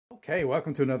Okay,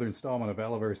 welcome to another installment of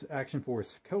Valaverse Action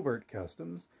Force Covert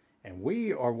Customs, and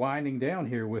we are winding down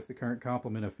here with the current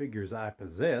complement of figures I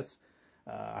possess.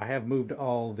 I have moved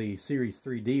all the Series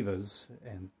 3 Divas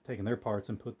and taken their parts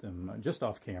and put them just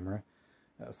off camera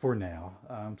for now.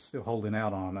 I'm still holding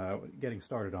out on getting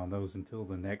started on those until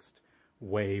the next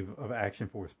wave of Action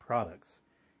Force products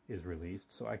is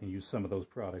released, so I can use some of those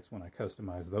products when I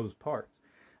customize those parts.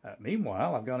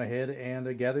 Meanwhile, I've gone ahead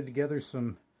and gathered together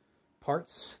some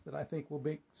parts that I think will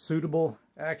be suitable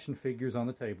action figures on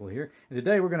the table here. And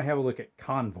today we're going to have a look at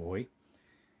Convoy.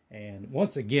 And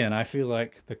once again, I feel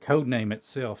like the code name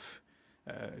itself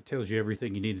tells you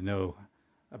everything you need to know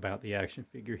about the action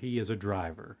figure. He is a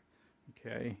driver.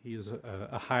 Okay, he is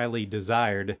a highly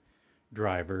desired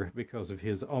driver because of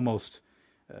his almost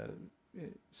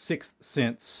sixth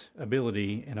sense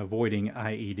ability in avoiding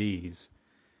IEDs.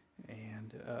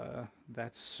 And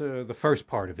that's the first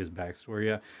part of his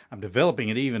backstory. I'm developing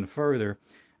it even further.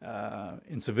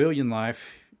 In civilian life,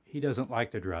 he doesn't like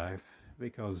to drive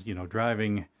because, you know,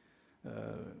 driving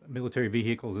military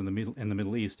vehicles in the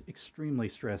Middle East extremely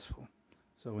stressful.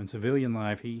 So in civilian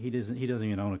life, he doesn't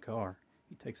even own a car.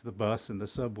 He takes the bus and the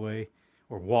subway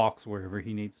or walks wherever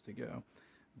he needs to go.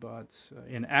 But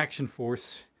in Action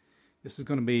Force, this is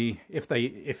going to be,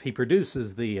 if he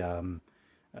produces the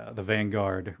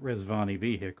Vanguard Rezvani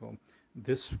vehicle,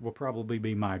 this will probably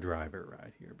be my driver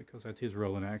right here because that's his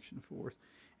role in Action Force.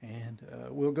 And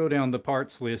we'll go down the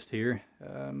parts list here.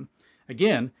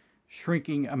 Again,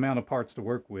 shrinking amount of parts to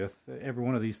work with. Every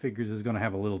one of these figures is going to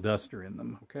have a little duster in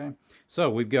them, okay? So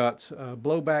we've got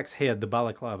Blowback's head, the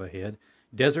balaclava head,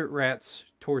 Desert Rat's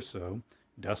torso,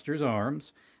 Duster's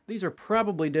arms. These are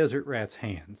probably Desert Rat's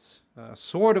hands.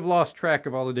 Sort of lost track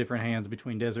of all the different hands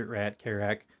between Desert Rat,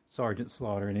 Karak, Sergeant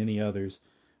Slaughter, and any others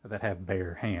that have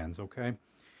bare hands, okay?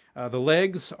 The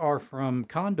legs are from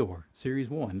Condor, Series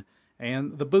 1,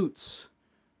 and the boots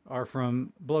are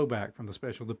from Blowback from the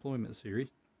Special Deployment Series.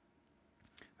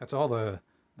 That's all the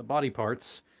body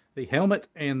parts. The helmet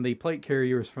and the plate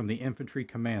carrier is from the Infantry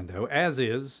Commando, as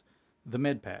is the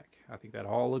med pack. I think that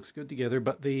all looks good together,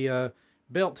 but the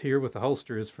belt here with the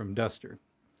holster is from Duster.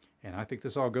 And I think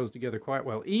this all goes together quite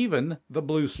well. Even the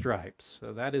blue stripes.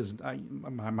 So that is,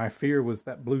 my fear was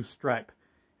that blue stripe,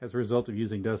 as a result of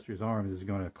using Duster's arms, is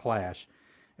going to clash.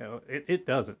 You know, it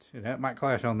doesn't. It might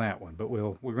clash on that one, but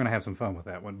we're going to have some fun with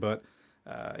that one. But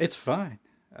it's fine.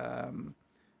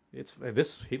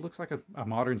 He looks like a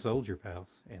modern soldier, pals,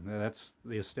 and that's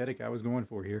the aesthetic I was going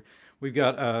for here. We've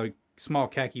got a small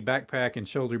khaki backpack and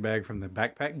shoulder bag from the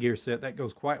backpack gear set. That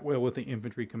goes quite well with the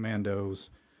Infantry Commandos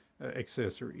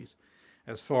accessories.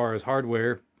 As far as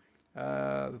hardware,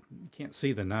 you can't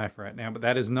see the knife right now, but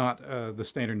that is not the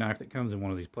standard knife that comes in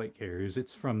one of these plate carriers.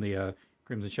 It's from the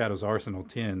Crimson Shadows Arsenal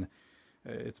 10.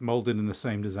 It's molded in the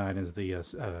same design as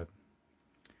the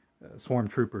Swarm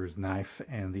Trooper's knife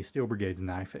and the Steel Brigade's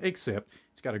knife, except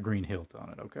it's got a green hilt on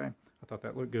it, okay? I thought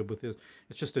that looked good with this.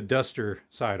 It's just a Duster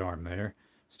sidearm there.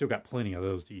 Still got plenty of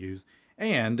those to use.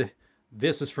 And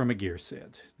this is from a gear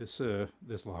set, this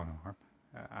long arm.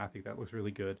 I think that looks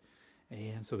really good.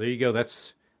 And so there you go.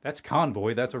 That's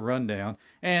Convoy. That's a rundown.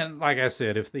 And like I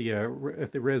said, if the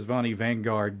Rezvani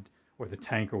Vanguard or the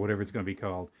tank or whatever it's going to be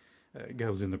called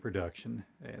goes into production,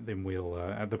 then we'll.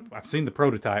 I've seen the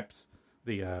prototypes,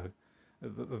 the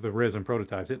resin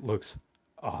prototypes. It looks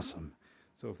awesome.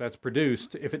 So if that's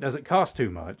produced, if it doesn't cost too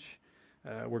much,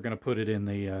 we're going to put it in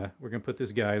the. We're going to put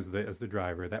this guy as the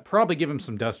driver. That probably give him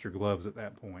some Duster gloves at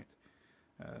that point.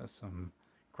 Some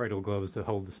cradle gloves to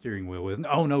hold the steering wheel with.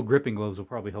 Oh no, gripping gloves will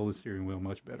probably hold the steering wheel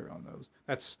much better on those.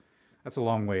 That's a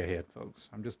long way ahead, folks.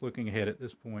 I'm just looking ahead at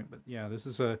this point, but yeah, this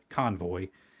is a Convoy,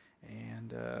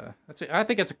 and that's it. I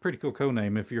think that's a pretty cool code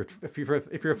name. If you're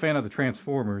a fan of the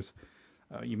Transformers,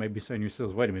 you may be saying to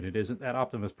yourselves, "Wait a minute, isn't that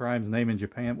Optimus Prime's name in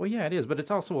Japan?" Well, yeah, it is, but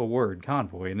it's also a word,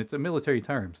 Convoy, and it's a military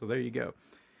term. So there you go.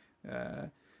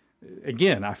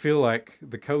 Again, I feel like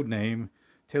the code name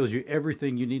tells you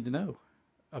everything you need to know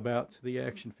about the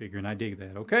action figure, and I dig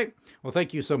that. Okay, well,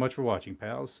 thank you so much for watching,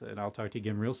 pals, and I'll talk to you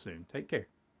again real soon. Take care.